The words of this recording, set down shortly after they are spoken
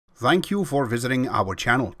Thank you for visiting our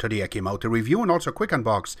channel. Today I came out to review and also quick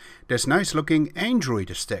unbox this nice looking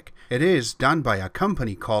Android stick. It is done by a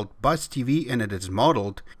company called Buzztv and it is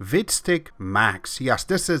modeled VidStick MAX. Yes,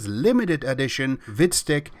 this is limited edition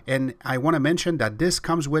VidStick, and I want to mention that this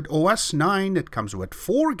comes with OS 9, it comes with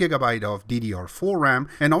 4 GB of DDR4 RAM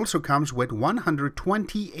and also comes with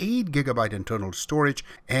 128 GB internal storage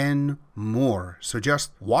and more. So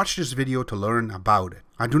just watch this video to learn about it.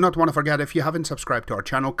 I do not want to forget, if you haven't subscribed to our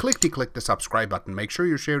channel, click the subscribe button. Make sure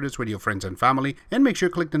you share this with your friends and family, and make sure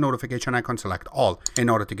you click the notification icon, select all, in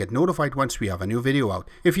order to get notified once we have a new video out.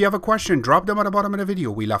 If you have a question, drop them at the bottom of the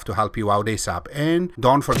video. We love to help you out ASAP. And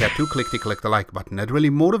don't forget to click the like button. It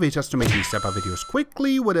really motivates us to make these type of videos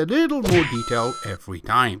quickly with a little more detail every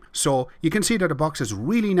time. So you can see that the box is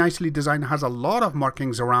really nicely designed, has a lot of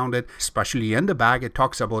markings around it, especially in the bag. It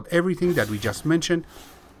talks about everything that we just mentioned.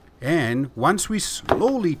 And once we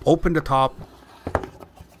slowly open the top,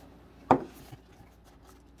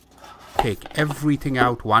 take everything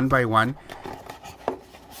out one by one,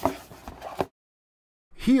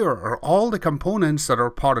 here are all the components that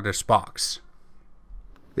are part of this box.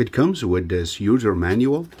 It comes with this user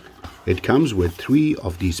manual. It comes with 3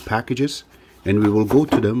 of these packages, and we will go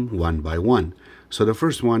to them one by one. So the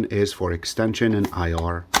first one is for extension and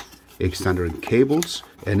IR extender and cables,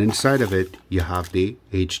 and inside of it you have the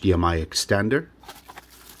HDMI extender.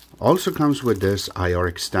 Also comes with this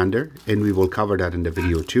IR extender, and we will cover that in the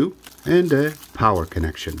video too, and the power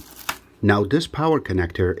connection. Now this power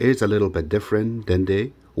connector is a little bit different than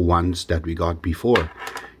the ones that we got before.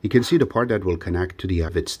 You can see the part that will connect to the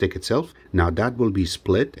VidStick itself. Now that will be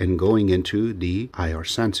split and going into the IR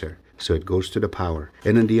sensor. So it goes to the power,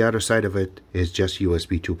 and on the other side of it is just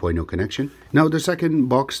USB 2.0 connection. Now the second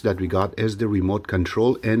box that we got is the remote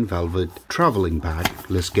control and velvet traveling bag.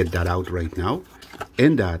 Let's get that out right now.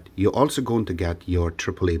 In that, you're also going to get your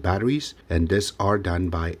AAA batteries, and these are done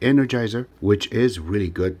by Energizer, which is really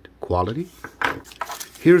good quality.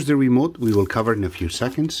 Here's the remote, we will cover in a few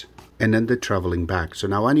seconds, and then the traveling bag. So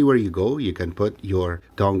now anywhere you go, you can put your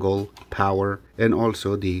dongle, power, and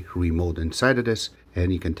also the remote inside of this,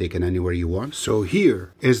 and you can take it anywhere you want. So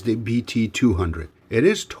here is the BT200. It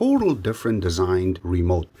is total different designed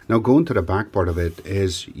remote. Now going to the back part of it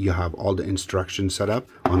is you have all the instructions set up.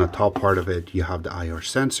 On the top part of it you have the IR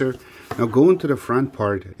sensor. Now going to the front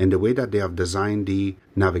part, and the way that they have designed the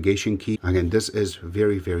navigation key, again this is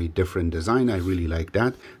very different design. I really like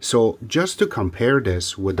that. So just to compare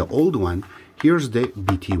this with the old one, here's the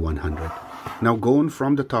BT100. Now going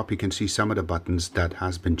from the top, you can see some of the buttons that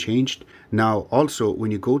has been changed. Now also when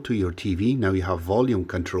you go to your TV, now you have volume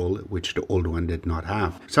control, which the old one did not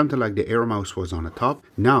have. Something like the air mouse was on the top.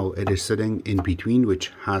 Now it is sitting in between,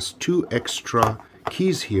 which has 2 extra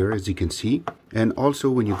keys here, as you can see. And also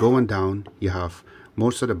when you're going down, you have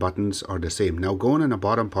most of the buttons are the same. Now going in the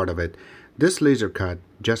bottom part of it, this laser cut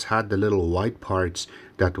just had the little white parts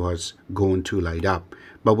that was going to light up.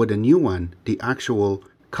 But with the new one, the actual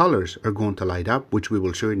colors are going to light up, which we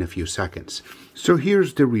will show you in a few seconds. So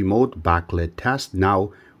here's the remote backlit test.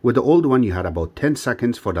 Now with the old one you had about 10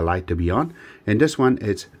 seconds for the light to be on, and this one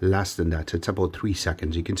it's less than that. So it's about 3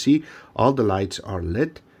 seconds. You can see all the lights are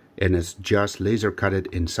lit, and it's just laser cutted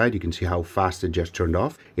inside. You can see how fast it just turned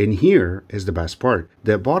off. And here is the best part.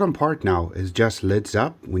 The bottom part now is just lights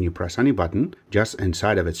up when you press any button just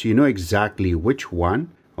inside of it, so you know exactly which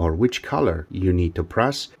one or which color you need to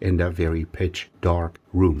press in the very pitch dark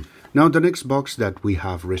room. Now the next box that we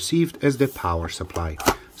have received is the power supply.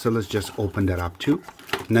 So let's just open that up too.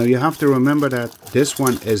 Now you have to remember that this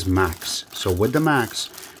one is Max. So with the Max,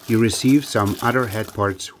 you receive some other head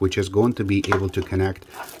parts which is going to be able to connect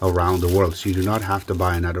around the world. So you do not have to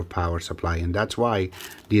buy another power supply. And that's why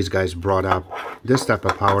these guys brought up this type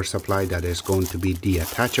of power supply that is going to be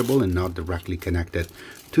detachable and not directly connected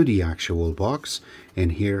to the actual box.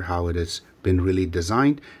 And here how it has been really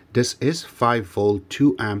designed. This is 5 volt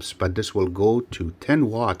 2 amps, but this will go to 10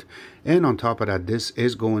 watt, and on top of that this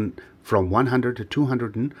is going from 100 to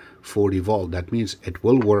 240 volt. That means it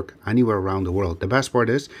will work anywhere around the world. The best part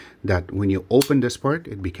is that when you open this part,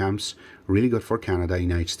 it becomes really good for Canada,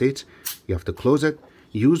 United States. You have to close it,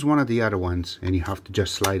 use one of the other ones, and you have to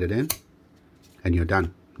just slide it in, and you're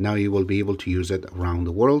done. Now you will be able to use it around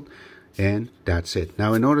the world, and that's it.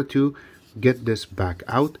 Now in order to get this back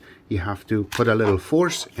out, you have to put a little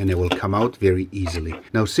force and it will come out very easily.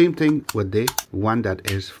 Now same thing with the one that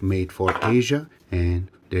is made for Asia, and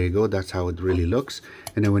there you go, that's how it really looks.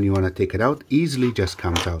 And then when you want to take it out, easily just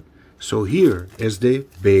comes out. So here is the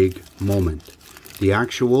big moment, the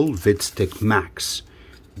actual VidStick MAX.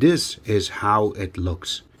 This is how it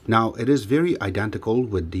looks. Now it is very identical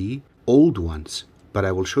with the old ones, but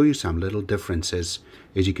I will show you some little differences.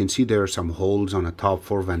 As you can see, there are some holes on the top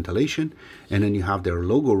for ventilation, and then you have their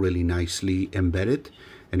logo really nicely embedded.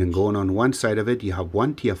 And then going on one side of it, you have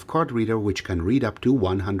one TF card reader which can read up to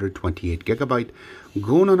 128 gigabyte.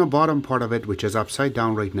 Going on the bottom part of it, which is upside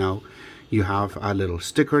down right now, you have a little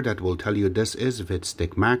sticker that will tell you this is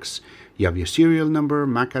VidStick MAX. You have your serial number,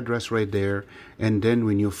 MAC address right there, and then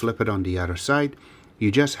when you flip it on the other side, you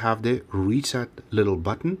just have the reset little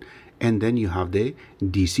button, and then you have the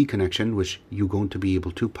DC connection which you're going to be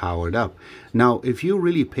able to power it up. Now if you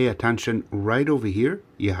really pay attention, right over here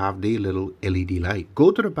you have the little LED light.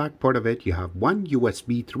 Go to the back part of it, you have one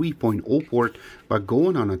USB 3.0 port, but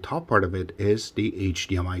going on the top part of it is the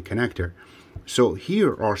HDMI connector. So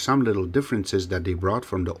here are some little differences that they brought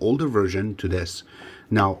from the older version to this.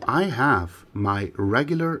 Now I have my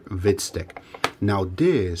regular VidStick. Now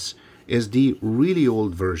this is the really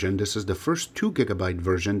old version. This is the first 2 gigabyte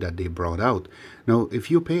version that they brought out. Now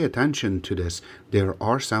if you pay attention to this, there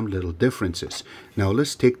are some little differences. Now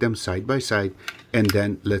let's take them side by side and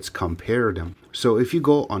then let's compare them. So if you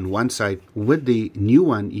go on one side, with the new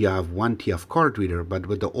one you have one TF card reader, but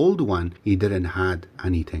with the old one you didn't have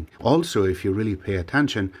anything. Also, if you really pay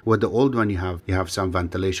attention, with the old one you have some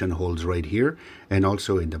ventilation holes right here and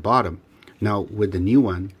also in the bottom. Now with the new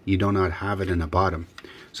one you do not have it in the bottom.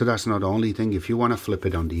 So that's not the only thing. If you want to flip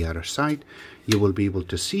it on the other side, you will be able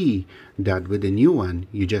to see that with the new one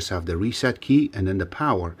you just have the reset key and then the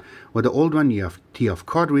power. With the old one you have TF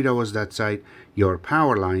card reader was that side, your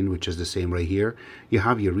power line, which is the same right here, you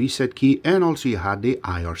have your reset key, and also you had the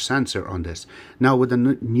IR sensor on this. Now with the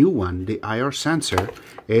new one, the IR sensor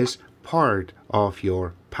is part of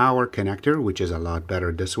your power connector, which is a lot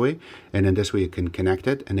better this way, and then this way you can connect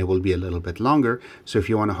it and it will be a little bit longer. So if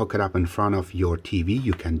you want to hook it up in front of your TV,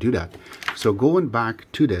 you can do that. So going back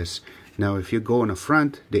to this, now if you go in the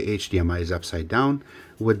front, the HDMI is upside down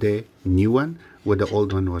with the new one. With the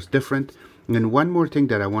old one was different. And one more thing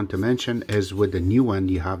that I want to mention is with the new one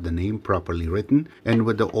you have the name properly written, and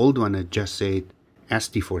with the old one it just said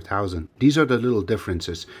ST4000. These are the little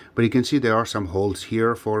differences, but you can see there are some holes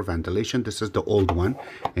here for ventilation. This is the old one,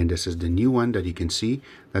 and this is the new one that you can see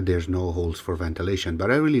that there's no holes for ventilation. But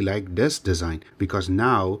I really like this design because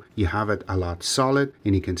now you have it a lot solid,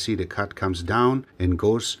 and you can see the cut comes down and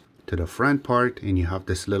goes to the front part, and you have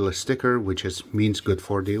this little sticker which means good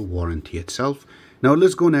for the warranty itself. Now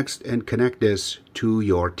let's go next and connect this to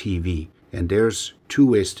your TV, and there's 2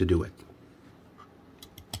 ways to do it.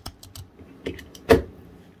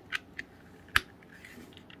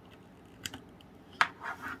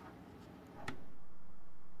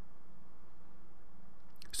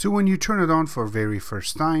 So when you turn it on for very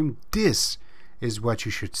first time, this is what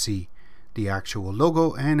you should see. The actual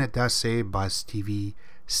logo, and it does say Buzztv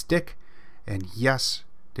VidStick, and yes,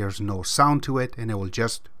 there's no sound to it, and it will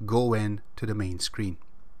just go in to the main screen.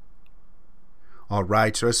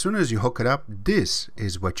 Alright, so as soon as you hook it up, this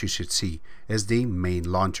is what you should see as the main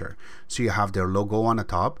launcher. So you have their logo on the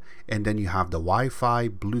top, and then you have the Wi-Fi,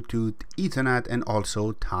 Bluetooth, Ethernet, and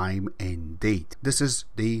also time and date. This is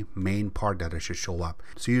the main part that it should show up.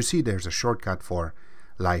 So you see there's a shortcut for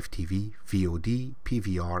live TV, VOD,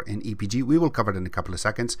 PVR, and EPG. We will cover it in a couple of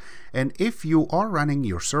seconds. And if you are running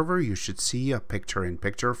your server, you should see a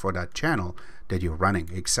picture-in-picture for that channel that you're running,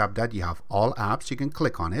 except that you have all apps. You can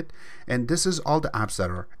click on it, and this is all the apps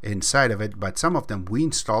that are inside of it, but some of them we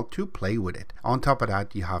installed to play with it. On top of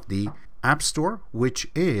that, you have the App Store, which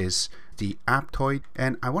is the Aptoid,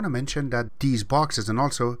 and I want to mention that these boxes, and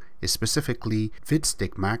also specifically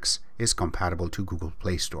VidStick MAX, is compatible to Google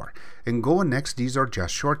Play Store. And going next, these are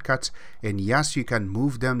just shortcuts, and yes, you can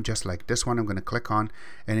move them just like this one I'm going to click on,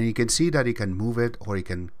 and then you can see that you can move it, or you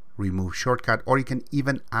can remove shortcut, or you can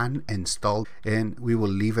even uninstall, and we will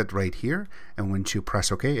leave it right here, and once you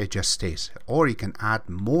press OK, it just stays. Or you can add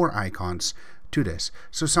more icons to this.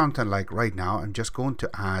 So something like right now, I'm just going to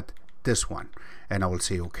add this one, and I will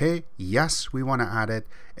say okay, yes, we want to add it,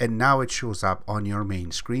 and now it shows up on your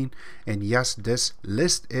main screen. And yes, this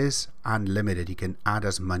list is unlimited. You can add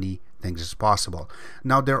as many things as possible.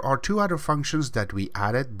 Now there are 2 other functions that we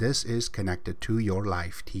added. This is connected to your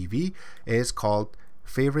live TV. It's called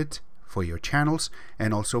favorite for your channels,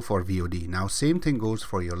 and also for VOD. Now same thing goes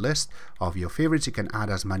for your list of your favorites. You can add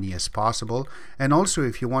as many as possible, and also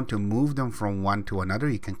if you want to move them from one to another,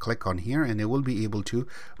 you can click on here and it will be able to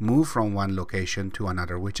move from one location to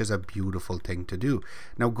another, which is a beautiful thing to do.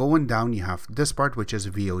 Now going down, you have this part, which is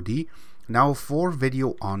VOD. Now for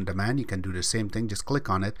video on demand, you can do the same thing. Just click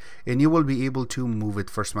on it and you will be able to move it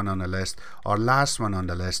first one on the list or last one on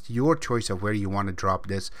the list, your choice of where you want to drop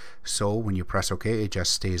this. So when you press OK, it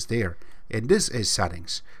just stays there. and this is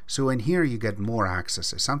settings. So in here you get more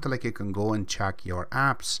access. It's something like you can go and check your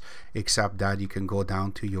apps, except that you can go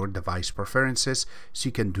down to your device preferences, so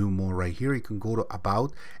you can do more right here. You can go to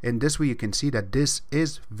about, and this way you can see that this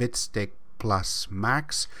is VidStick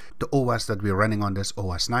MAX, the OS that we're running on, this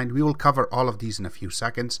OS 9. We will cover all of these in a few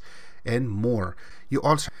seconds and more. You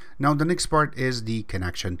also, now the next part is the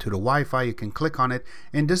connection to the Wi-Fi. You can click on it,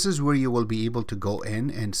 and this is where you will be able to go in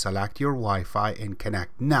and select your Wi-Fi and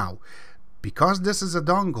connect. Now, because this is a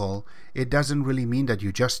dongle, it doesn't really mean that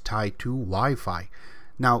you just tie to Wi-Fi.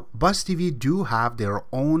 Now, Buzztv do have their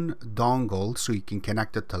own dongle, so you can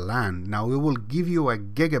connect it to LAN. Now, it will give you a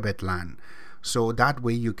gigabit LAN, so that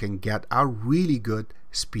way you can get a really good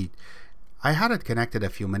speed. I had it connected a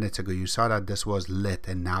few minutes ago. You saw that this was lit,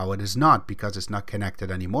 and now it is not, because it's not connected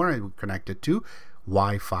anymore. It will connect it to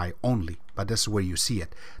Wi-Fi only, but this is where you see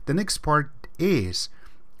it. The next part is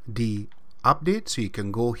the update, so you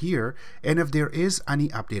can go here, and if there is any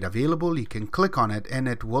update available, you can click on it and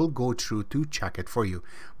it will go through to check it for you.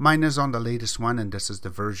 Mine is on the latest one, and this is the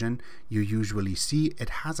version you usually see. It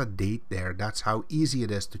has a date there. That's how easy it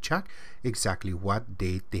is to check exactly what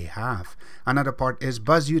date they have. Another part is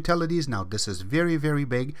Buzz utilities. Now this is very, very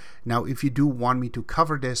big. Now if you do want me to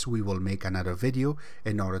cover this, we will make another video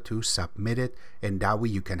in order to submit it, and that way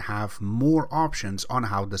you can have more options on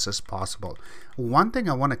how this is possible. One thing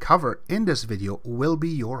I want to cover in this video will be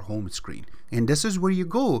your home screen, and this is where you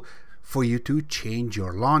go for you to change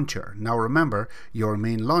your launcher. Now remember, your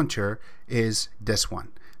main launcher is this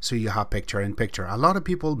one, so you have picture-in-picture. A lot of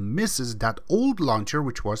people misses that old launcher,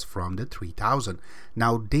 which was from the 3000.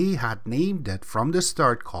 Now they had named it from the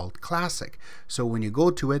start called Classic. So when you go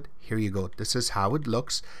to it, here you go. This is how it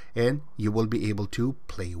looks, and you will be able to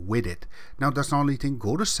play with it. Now that's the only thing.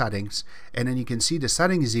 Go to settings, and then you can see the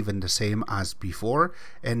setting is even the same as before,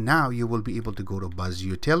 and now you will be able to go to Buzz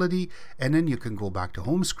utility, and then you can go back to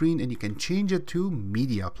home screen and you can change it to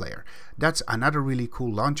media player. That's another really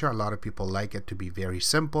cool launcher. A lot of people like it to be very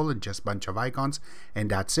simple and just a bunch of icons, and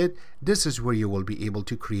that's it. This is where you will be able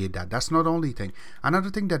to create that. That's not the only thing.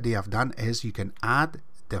 Another thing that they have done is you can add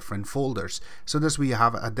different folders, so this way you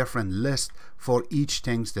have a different list for each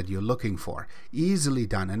things that you're looking for. Easily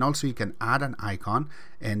done. And also you can add an icon,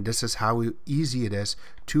 and this is how easy it is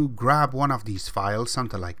to grab one of these files,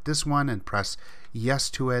 something like this one, and press yes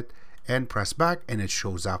to it and press back, and it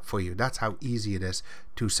shows up for you. That's how easy it is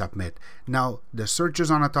to submit. Now the search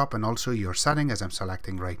is on the top, and also your setting, as I'm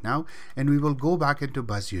selecting right now, and we will go back into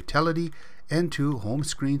Buzz utility and to home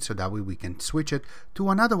screen, so that way we can switch it to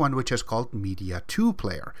another one, which is called Media 2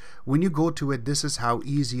 Player. When you go to it, this is how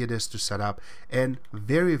easy it is to set up, and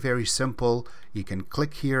very, very simple. You can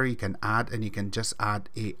click here, you can add, and you can just add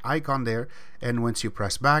a icon there, and once you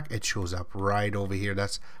press back, it shows up right over here.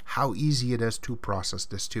 That's how easy it is to process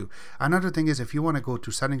this too. Another thing is, if you want to go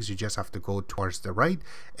to settings, you just have to go towards the right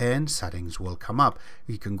and settings will come up.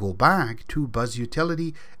 You can go back to Buzz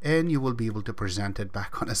utility, and you will be able to present it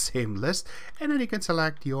back on the same list, and then you can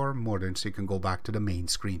select your modem, so you can go back to the main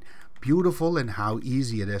screen. Beautiful, and how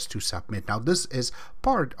easy it is to submit. Now this is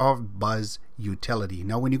part of Buzz utility.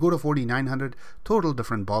 Now when you go to 4900, total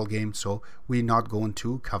different ball game, so we're not going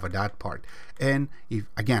to cover that part. And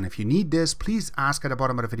if you need this, please ask at the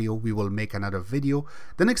bottom of the video. We will make another video.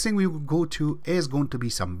 The next thing we will go to is going to be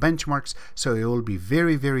some benchmarks, so it will be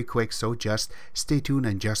very, very quick, so just stay tuned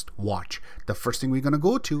and just watch. The first thing we're going to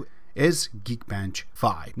go to is Geekbench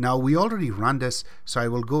 5. Now we already ran this, so I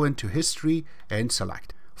will go into history and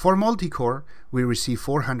select. For multi-core, we received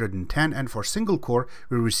 410, and for single core,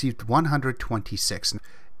 we received 126.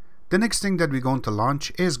 The next thing that we're going to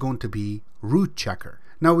launch is going to be Root Checker.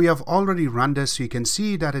 Now we have already run this, so you can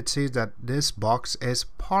see that it says that this box is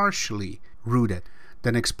partially rooted.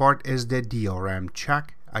 The next part is the DRM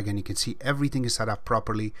check. Again, you can see everything is set up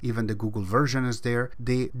properly. Even the Google version is there.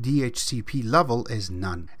 The DHCP level is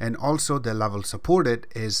none. And also the level supported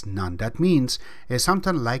is none. That means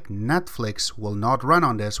something like Netflix will not run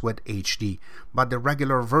on this with HD. But the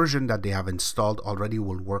regular version that they have installed already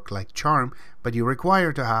will work like charm. But you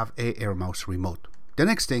require to have a Air Mouse remote. The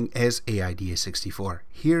next thing is AIDA64.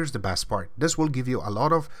 Here's the best part. This will give you a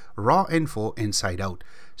lot of raw info inside out.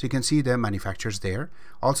 So you can see the manufacturers there.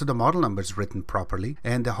 Also the model number is written properly,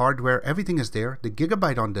 and the hardware, everything is there. The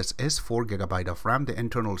gigabyte on this is 4 GB of RAM. The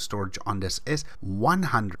internal storage on this is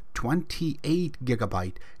 128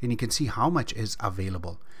 GB, and you can see how much is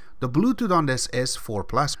available. The Bluetooth on this is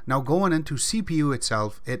 4+. Now going into CPU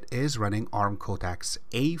itself, it is running ARM Cortex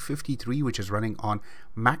A53, which is running on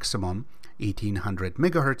maximum 1800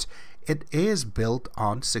 megahertz, It is built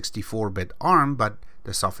on 64-bit ARM, but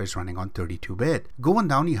the software is running on 32-bit. Going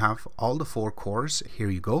down, you have all the 4 cores. Here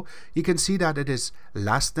you go. You can see that it is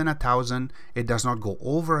less than 1,000. It does not go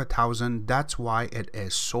over 1,000. That's why it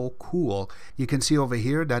is so cool. You can see over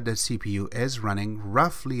here that the CPU is running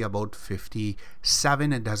roughly about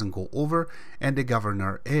 57. It doesn't go over, and the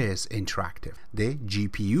governor is interactive. The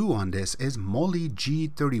GPU on this is Mali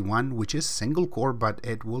G31, which is single core, but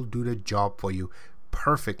it will do the job for you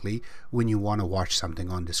perfectly when you want to watch something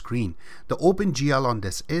on the screen. The OpenGL on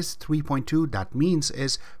this is 3.2. That means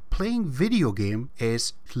is playing video game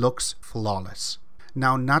looks flawless.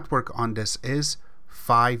 Now network on this is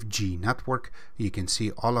 5G network. You can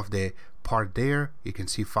see all of the part there. You can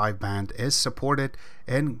see 5-band is supported,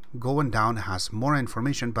 and going down has more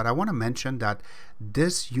information, but I want to mention that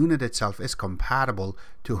this unit itself is compatible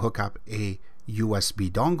to hook up a USB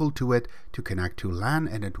dongle to it to connect to LAN,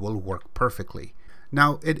 and it will work perfectly.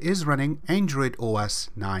 Now it is running Android OS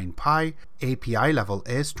 9 Pie. API level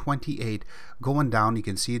is 28. Going down, you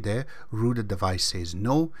can see the rooted device says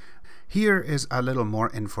no. Here is a little more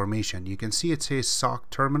information. You can see it says SOC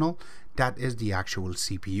terminal. That is the actual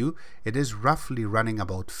CPU. It is roughly running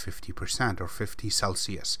about 50% or 50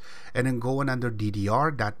 Celsius. And then going under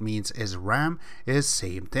DDR, that means is RAM is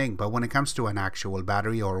same thing. But when it comes to an actual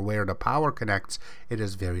battery or where the power connects, it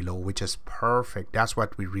is very low, which is perfect. That's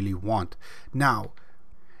what we really want. Now,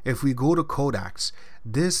 if we go to codecs,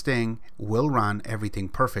 this thing will run everything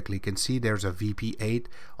perfectly. You can see there's a VP8,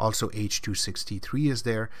 also H.263 is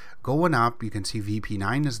there. Going up, you can see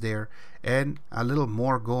VP9 is there, and a little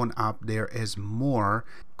more going up, there is more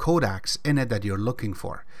codecs in it that you're looking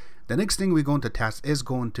for. The next thing we're going to test is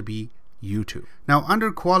going to be YouTube. Now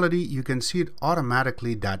under quality, you can see it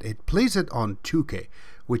automatically that it plays it on 2K,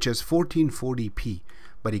 which is 1440p,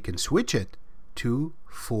 but you can switch it to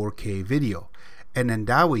 4K video. And then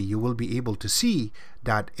that way you will be able to see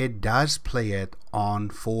that it does play it on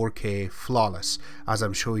 4K flawless. As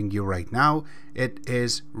I'm showing you right now, it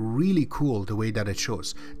is really cool the way that it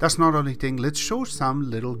shows. That's not the only thing. Let's show some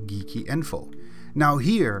little geeky info. Now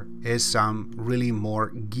here is some really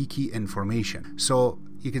more geeky information. So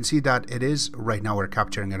you can see that it is right now we're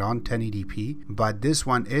capturing it on 1080p, but this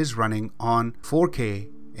one is running on 4K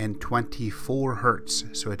and 24 Hertz,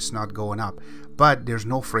 so it's not going up, but there's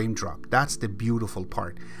no frame drop. That's the beautiful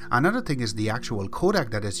part. Another thing is the actual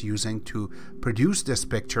codec that it's using to produce this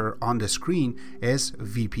picture on the screen is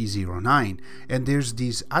VP09, and there's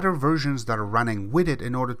these other versions that are running with it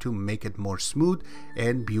in order to make it more smooth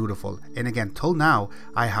and beautiful. And again, till now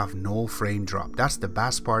I have no frame drop. That's the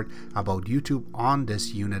best part about YouTube on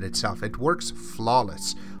this unit itself. It works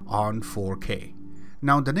flawless on 4K.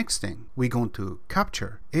 Now the next thing we're going to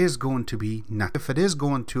capture is going to be if it is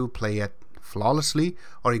going to play it flawlessly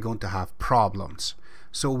or you're going to have problems.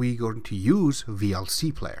 So we're going to use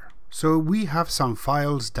VLC player. So we have some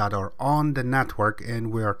files that are on the network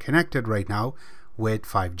and we are connected right now with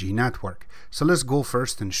 5G network. So let's go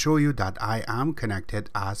first and show you that I am connected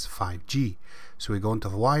as 5G. So we go into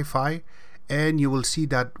Wi-Fi, and you will see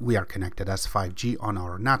that we are connected as 5G on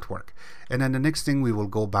our network. And then the next thing, we will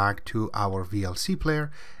go back to our VLC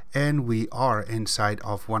player, and we are inside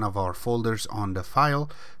of one of our folders on the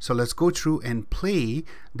file. So let's go through and play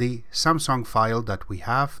the Samsung file that we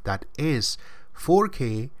have that is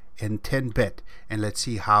 4K and 10-bit, and let's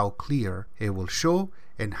see how clear it will show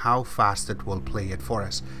and how fast it will play it for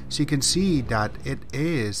us. So you can see that it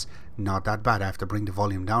is not that bad. I have to bring the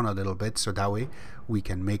volume down a little bit so that way we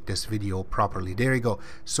can make this video properly. There you go.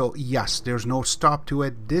 So yes, there's no stop to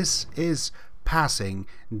it. This is passing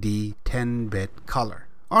the 10-bit color.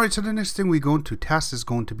 Alright, so the next thing we're going to test is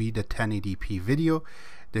going to be the 1080p video.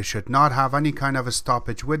 This should not have any kind of a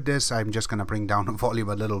stoppage with this. I'm just going to bring down the volume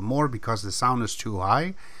a little more because the sound is too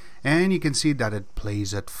high. And you can see that it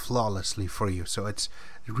plays it flawlessly for you. So it's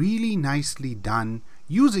really nicely done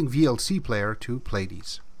using VLC player to play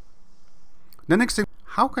these. The next thing,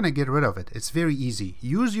 how can I get rid of it? It's very easy.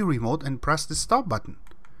 Use your remote and press the stop button,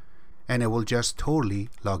 and it will just totally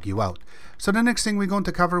log you out. So the next thing we're going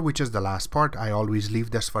to cover, which is the last part, I always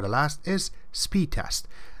leave this for the last, is speed test.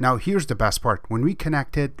 Now here's the best part. When we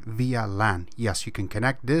connect it via LAN, yes, you can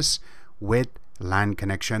connect this with LAN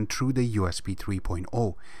connection through the USB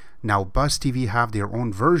 3.0. Now Buzztv have their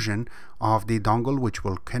own version of the dongle which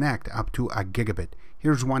will connect up to a gigabit.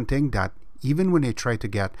 Here's one thing that even when I try to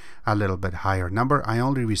get a little bit higher number, I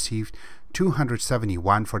only received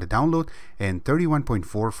 271 for the download and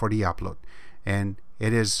 31.4 for the upload. and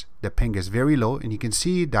the ping is very low, and you can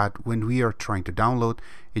see that when we are trying to download,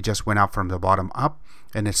 it just went up from the bottom up,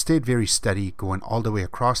 and it stayed very steady going all the way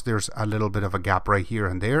across. There's a little bit of a gap right here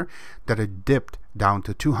and there that it dipped down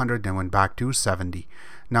to 200 and went back to 70.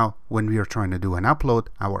 Now when we are trying to do an upload,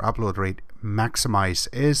 our upload rate maximize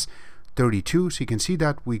is 32, so you can see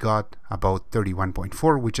that we got about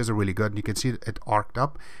 31.4, which is a really good. You can see it arced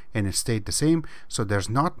up and it stayed the same, so there's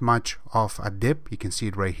not much of a dip. You can see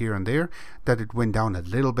it right here and there that it went down a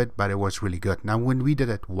little bit, but it was really good. Now when we did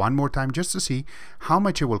it one more time just to see how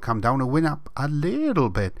much it will come down, it went up a little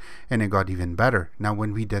bit and it got even better. Now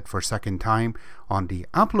when we did for second time on the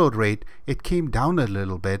upload rate, it came down a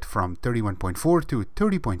little bit from 31.4 to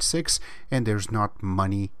 30.6, and there's not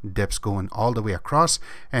many dips going all the way across,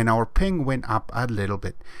 and our ping went up a little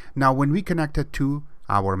bit. Now when we connected to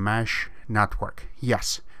our mesh network,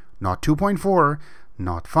 yes, not 2.4,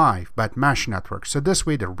 not 5, but mesh network. So this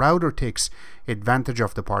way the router takes advantage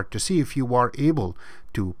of the part to see if you are able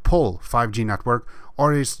to pull 5G network,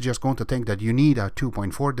 or it's just going to think that you need a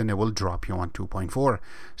 2.4, then it will drop you on 2.4.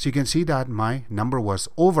 So you can see that my number was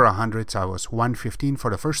over 100, so I was 115 for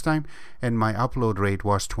the first time, and my upload rate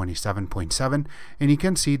was 27.7. And you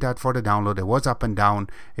can see that for the download it was up and down.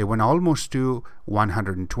 It went almost to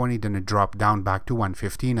 120, then it dropped down back to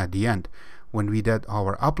 115 at the end. When we did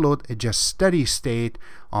our upload, it just steady state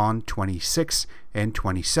on 26 and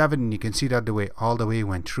 27, and you can see that all the way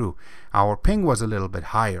went through. Our ping was a little bit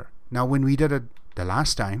higher. Now when we did it the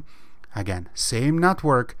last time, again, same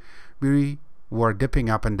network, we were dipping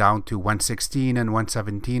up and down to 116 and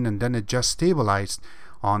 117, and then it just stabilized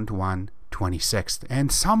on 126.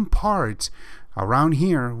 And some parts around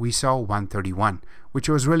here we saw 131, which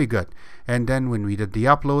was really good. And then when we did the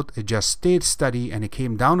upload, it just stayed steady and it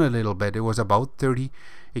came down a little bit. It was about 30,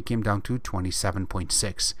 it came down to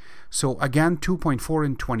 27.6. So again, 2.4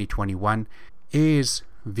 in 2021 is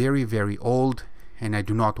very, very old, and I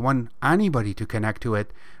do not want anybody to connect to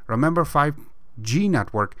it. Remember, 5G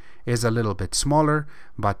network is a little bit smaller,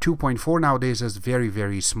 but 2.4 nowadays is very,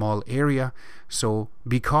 very small area. So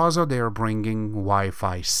because of they're bringing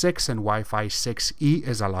Wi-Fi 6, and Wi-Fi 6E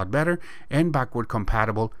is a lot better and backward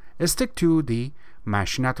compatible, stick to the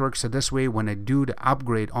mesh network. So this way when I do the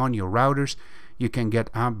upgrade on your routers, you can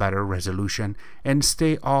get a better resolution and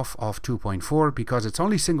stay off of 2.4 because it's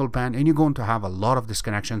only single band, and you're going to have a lot of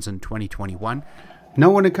disconnections in 2021.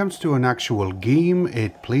 Now when it comes to an actual game,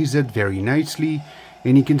 it plays it very nicely,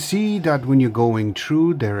 and you can see that when you're going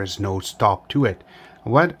through, there is no stop to it.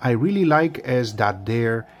 What I really like is that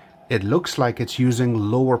it looks like it's using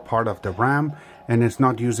lower part of the RAM, and it's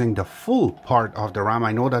not using the full part of the RAM.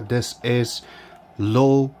 I know that this is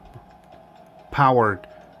low powered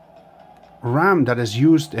RAM that is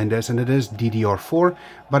used in this, and it is DDR4,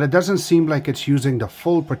 but it doesn't seem like it's using the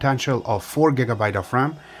full potential of 4 GB of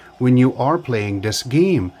RAM when you are playing this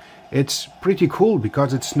game. It's pretty cool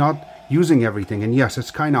because it's not using everything, and yes, it's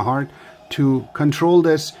kind of hard to control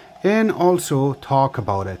this and also talk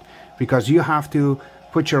about it because you have to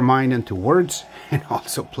put your mind into words and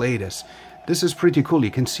also play this. This is pretty cool,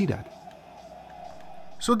 you can see that.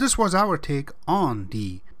 So this was our take on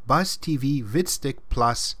the Buzztv VidStick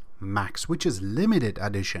Plus Max, which is limited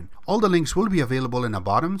edition. All the links will be available in the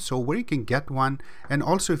bottom, so where you can get one, and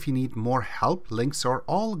also if you need more help, links are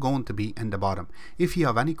all going to be in the bottom. If you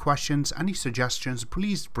have any questions, any suggestions,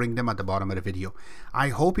 please bring them at the bottom of the video. I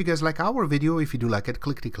hope you guys like our video. If you do like it,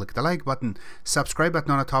 click the like button, subscribe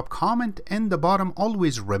button on the top, comment in the bottom.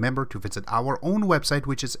 Always remember to visit our own website,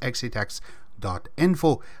 which is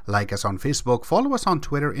xatex.info. Like us on Facebook, follow us on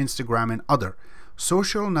Twitter, Instagram, and other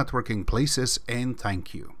social networking places, and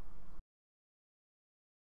thank you.